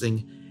was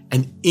resting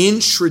and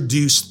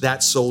introduced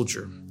that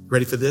soldier,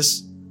 ready for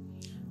this,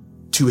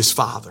 to his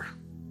father.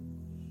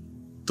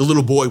 The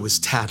little boy was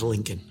Tad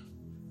Lincoln.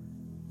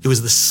 It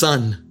was the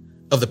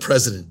son of the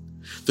president.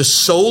 The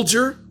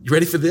soldier, you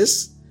ready for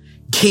this,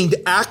 gained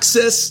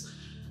access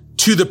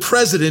to the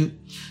president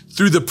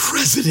through the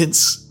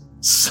president's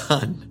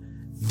son.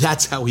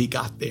 That's how he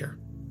got there.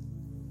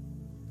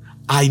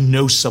 I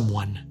know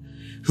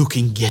someone who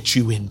can get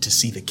you in to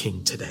see the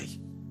king today.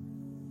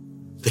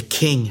 The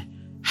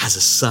king has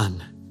a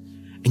son,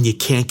 and you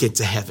can't get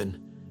to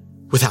heaven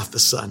without the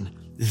son.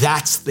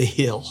 That's the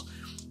hill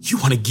you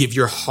want to give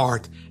your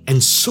heart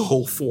and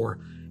soul for,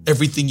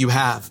 everything you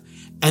have.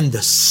 And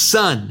the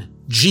son,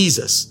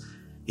 Jesus,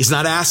 is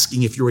not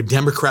asking if you're a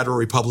Democrat or a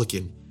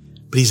Republican,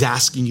 but he's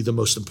asking you the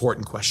most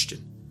important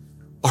question.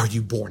 Are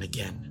you born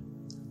again?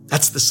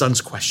 That's the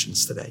son's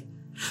questions today.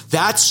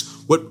 That's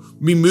what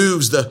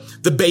removes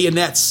the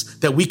bayonets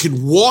that we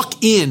can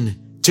walk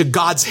in to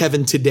God's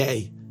heaven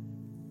today.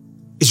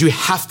 Is you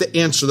have to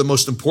answer the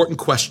most important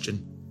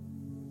question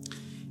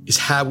is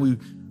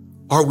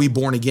are we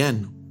born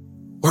again?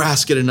 Or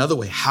ask it another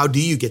way. How do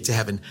you get to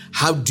heaven?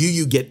 How do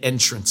you get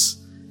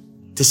entrance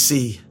to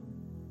see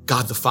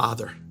God the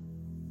Father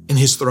in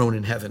his throne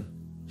in heaven?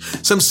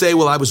 Some say,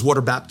 well, I was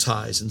water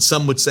baptized. And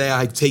some would say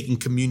I've taken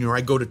communion or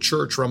I go to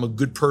church or I'm a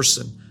good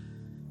person.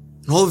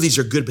 And all of these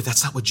are good, but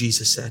that's not what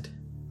Jesus said.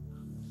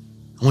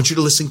 I want you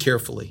to listen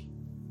carefully.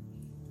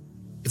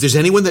 If there's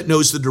anyone that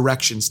knows the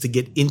directions to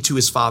get into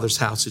his Father's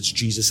house, it's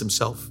Jesus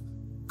himself,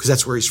 because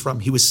that's where he's from.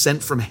 He was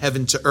sent from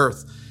heaven to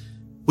earth.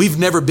 We've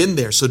never been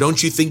there. So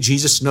don't you think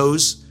Jesus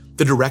knows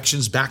the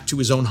directions back to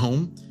his own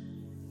home?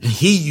 And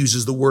he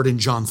uses the word in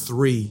John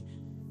 3,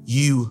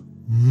 you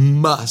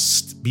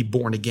must be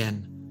born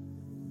again.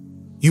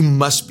 You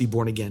must be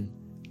born again.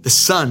 The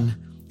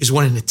Son is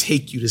wanting to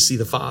take you to see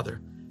the Father.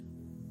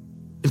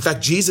 In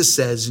fact, Jesus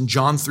says in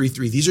John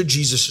 3:3, these are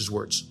Jesus'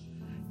 words,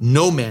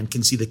 no man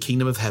can see the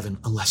kingdom of heaven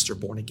unless they're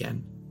born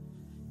again.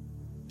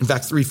 In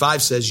fact,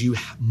 3:5 says you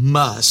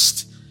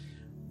must,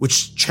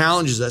 which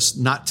challenges us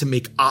not to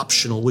make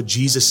optional what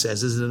Jesus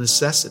says is a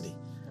necessity.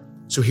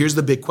 So here's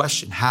the big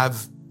question.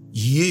 Have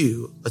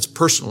you, let's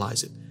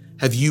personalize it,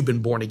 have you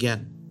been born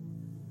again?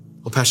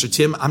 Well, Pastor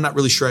Tim, I'm not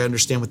really sure I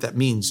understand what that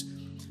means.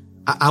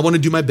 I want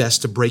to do my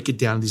best to break it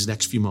down in these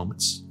next few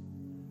moments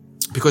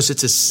because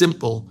it's as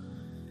simple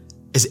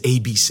as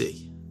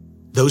ABC,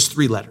 those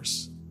three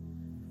letters.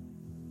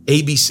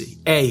 ABC,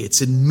 A, it's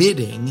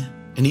admitting,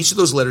 and each of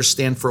those letters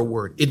stand for a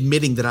word,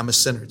 admitting that I'm a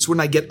sinner. It's when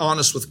I get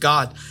honest with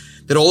God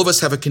that all of us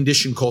have a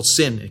condition called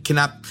sin. It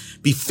cannot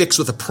be fixed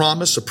with a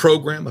promise, a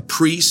program, a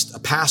priest, a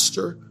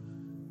pastor.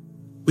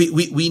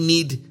 We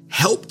need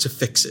help to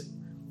fix it.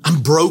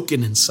 I'm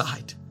broken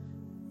inside.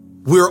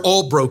 We're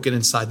all broken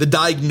inside. The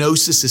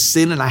diagnosis is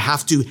sin, and I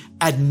have to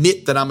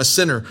admit that I'm a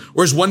sinner.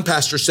 Or as one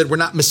pastor said, we're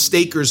not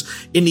mistakers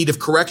in need of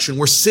correction.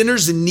 We're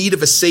sinners in need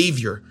of a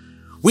savior.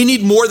 We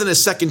need more than a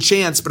second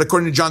chance, but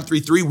according to John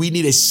 3:3, we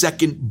need a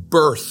second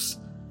birth.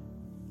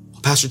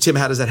 Well, Pastor Tim,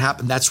 how does that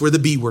happen? That's where the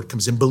B word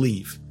comes in,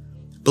 believe.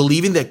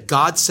 Believing that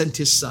God sent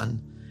his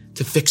son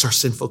to fix our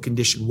sinful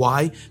condition.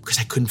 Why? Because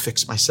I couldn't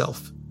fix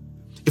myself.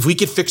 If we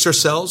could fix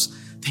ourselves,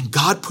 then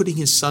God putting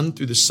his son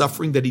through the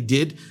suffering that he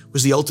did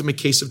was the ultimate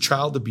case of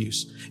child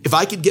abuse. If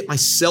I could get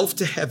myself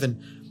to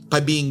heaven by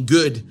being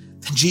good,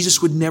 then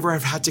Jesus would never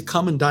have had to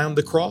come and die on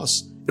the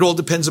cross. It all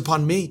depends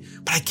upon me,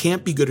 but I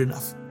can't be good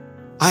enough.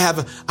 I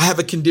have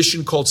a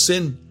condition called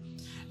sin.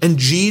 And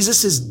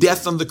Jesus'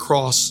 death on the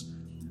cross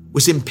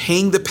was him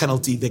paying the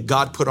penalty that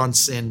God put on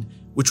sin,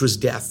 which was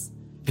death.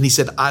 And he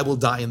said, I will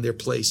die in their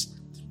place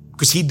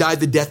because he died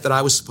the death that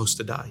I was supposed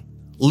to die.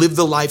 Live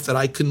the life that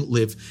I couldn't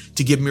live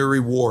to give me a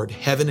reward,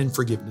 heaven and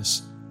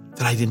forgiveness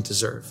that I didn't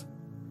deserve.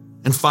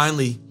 And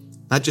finally,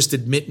 not just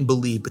admit and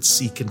believe, but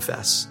see,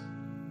 confess.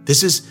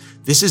 This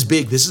is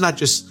big. This is not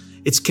just,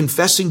 it's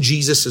confessing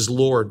Jesus as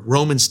Lord.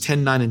 Romans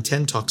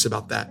 10:9-10 talks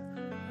about that.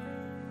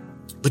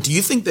 But do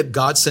you think that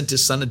God sent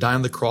his son to die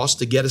on the cross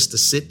to get us to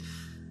sit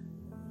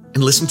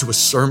and listen to a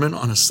sermon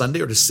on a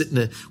Sunday or to sit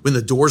when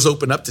the doors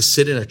open up to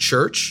sit in a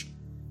church?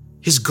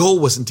 His goal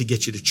wasn't to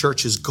get you to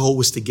church. His goal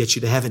was to get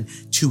you to heaven,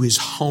 to his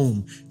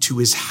home, to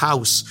his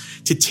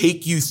house, to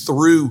take you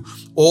through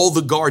all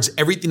the guards,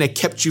 everything that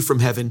kept you from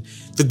heaven.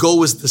 The goal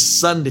was the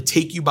son to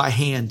take you by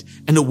hand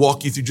and to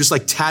walk you through, just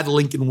like Tad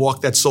Lincoln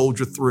walked that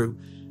soldier through.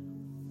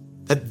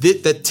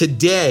 That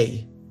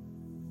today,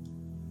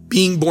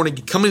 being born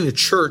again, coming to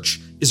church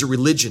is a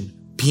religion.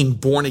 Being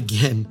born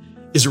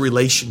again is a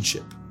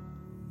relationship.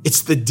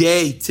 It's the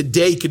day,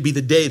 today could be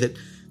the day that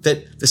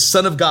the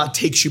Son of God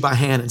takes you by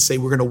hand and say,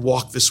 we're going to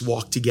walk this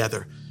walk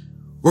together.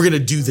 We're going to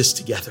do this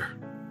together.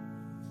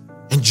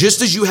 And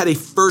just as you had a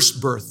first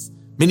birth,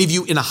 many of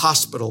you in a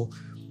hospital,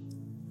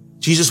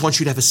 Jesus wants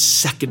you to have a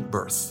second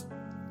birth,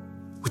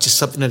 which is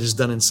something that is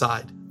done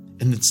inside.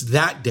 And it's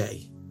that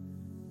day.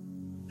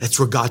 That's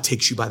where God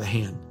takes you by the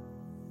hand.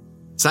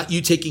 It's not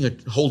you taking a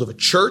hold of a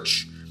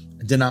church,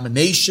 a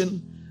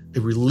denomination, a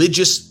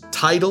religious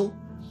title.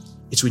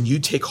 It's when you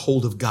take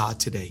hold of God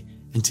today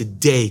And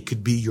today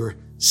could be your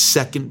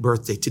second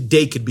birthday.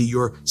 Today could be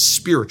your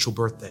spiritual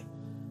birthday.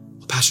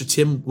 Well, Pastor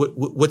Tim,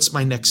 what's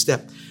my next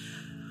step?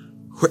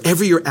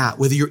 Wherever you're at,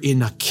 whether you're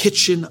in a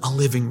kitchen, a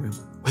living room,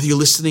 whether you're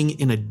listening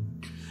in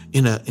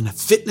a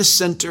fitness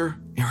center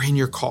or in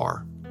your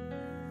car,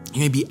 you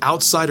may be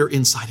outside or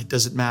inside. It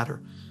doesn't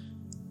matter.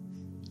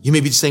 You may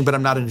be saying, but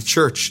I'm not in a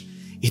church.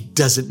 It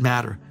doesn't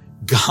matter.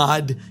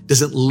 God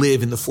doesn't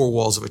live in the four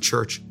walls of a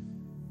church.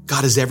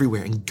 God is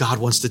everywhere, and God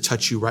wants to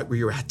touch you right where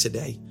you're at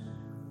today.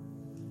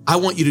 I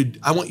want you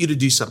to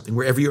do something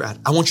wherever you're at.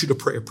 I want you to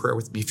pray a prayer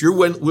with me. If you're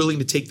willing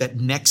to take that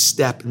next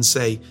step and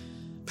say,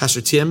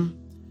 Pastor Tim,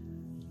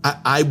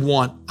 I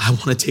want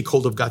to take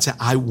hold of God's hand.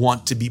 I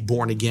want to be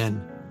born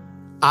again.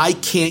 I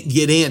can't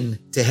get in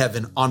to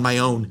heaven on my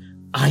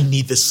own. I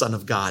need the Son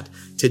of God.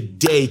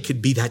 Today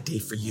could be that day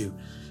for you.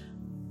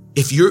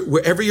 If you're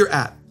wherever you're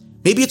at,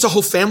 maybe it's a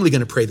whole family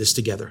going to pray this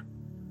together.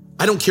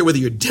 I don't care whether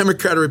you're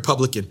Democrat or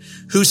Republican.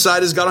 Whose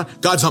side is God on?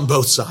 God's on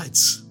both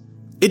sides.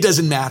 It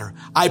doesn't matter.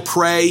 I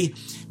pray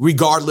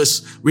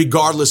regardless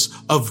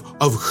of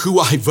who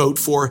I vote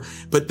for,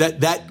 but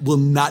that will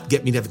not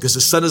get me to heaven, because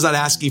the Son is not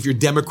asking if you're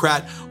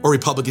Democrat or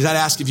Republican. He's not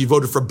asking if you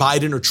voted for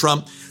Biden or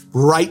Trump.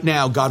 Right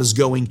now, God is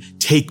going,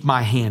 take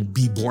my hand,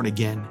 be born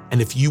again.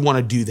 And if you want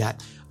to do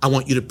that, I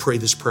want you to pray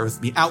this prayer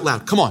with me out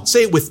loud. Come on,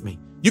 say it with me.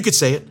 You could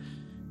say it.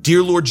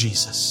 Dear Lord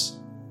Jesus,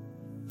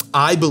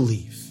 I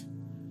believe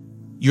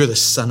you're the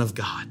Son of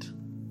God.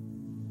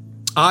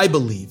 I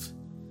believe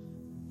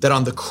that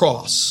on the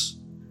cross,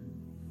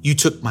 you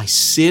took my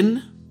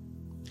sin,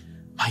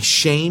 my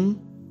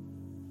shame,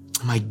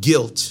 my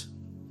guilt,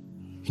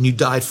 and you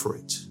died for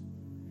it.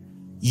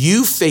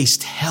 You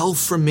faced hell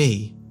for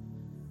me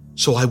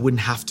so I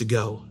wouldn't have to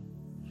go.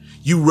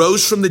 You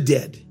rose from the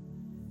dead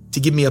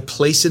to give me a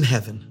place in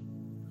heaven,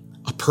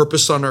 a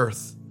purpose on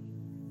earth,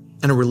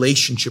 and a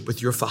relationship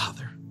with your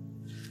Father.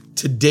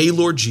 Today,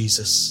 Lord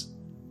Jesus,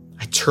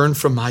 I turn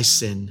from my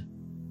sin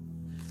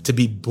to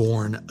be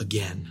born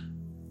again.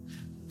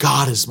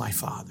 God is my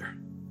Father.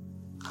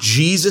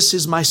 Jesus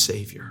is my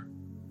Savior.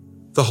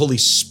 The Holy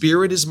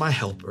Spirit is my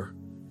helper.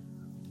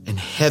 And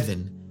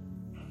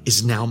heaven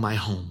is now my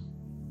home.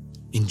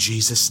 In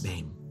Jesus'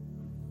 name,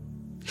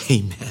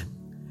 amen.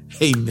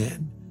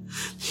 Amen.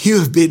 You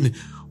have been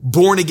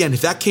born again.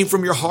 If that came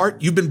from your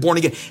heart, you've been born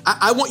again.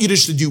 I want you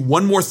just to do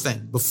one more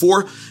thing.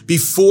 Before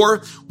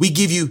we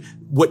give you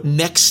what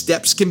next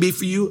steps can be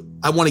for you,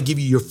 I want to give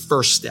you your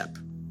first step.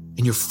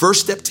 And your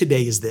first step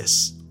today is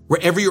this.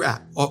 Wherever you're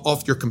at,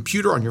 off your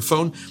computer, on your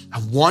phone, I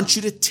want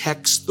you to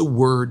text the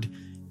word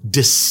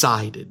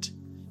decided.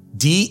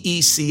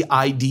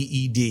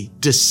 DECIDED,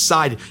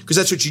 decided, because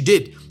that's what you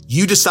did.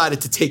 You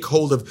decided to take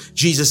hold of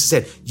Jesus'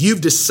 said,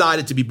 you've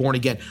decided to be born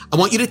again. I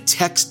want you to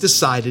text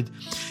decided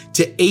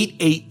to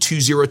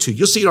 88202.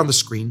 You'll see it on the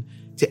screen,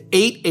 to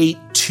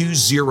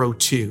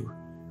 88202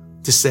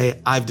 to say,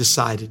 I've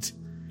decided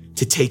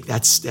to take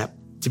that step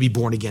to be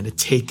born again, to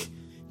take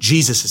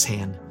Jesus'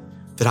 hand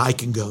that I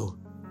can go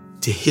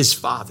to his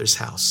Father's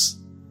house.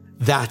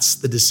 That's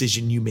the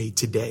decision you made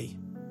today.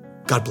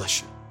 God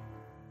bless you.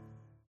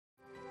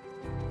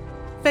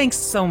 Thanks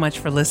so much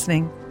for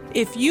listening.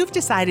 If you've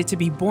decided to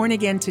be born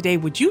again today,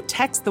 would you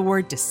text the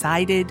word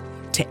decided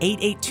to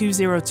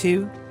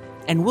 88202?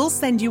 And we'll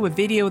send you a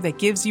video that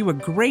gives you a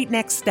great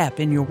next step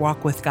in your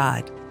walk with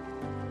God.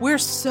 We're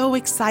so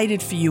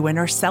excited for you and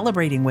are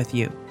celebrating with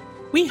you.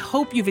 We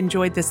hope you've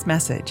enjoyed this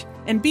message,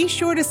 and be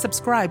sure to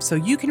subscribe so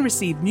you can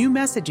receive new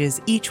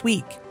messages each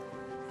week.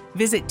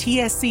 Visit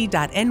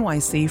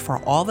tsc.nyc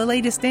for all the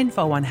latest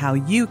info on how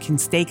you can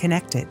stay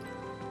connected.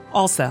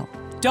 Also,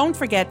 don't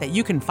forget that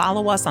you can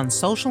follow us on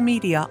social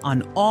media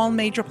on all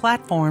major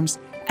platforms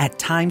at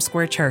Times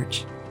Square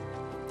Church.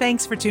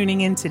 Thanks for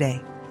tuning in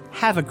today.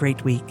 Have a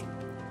great week.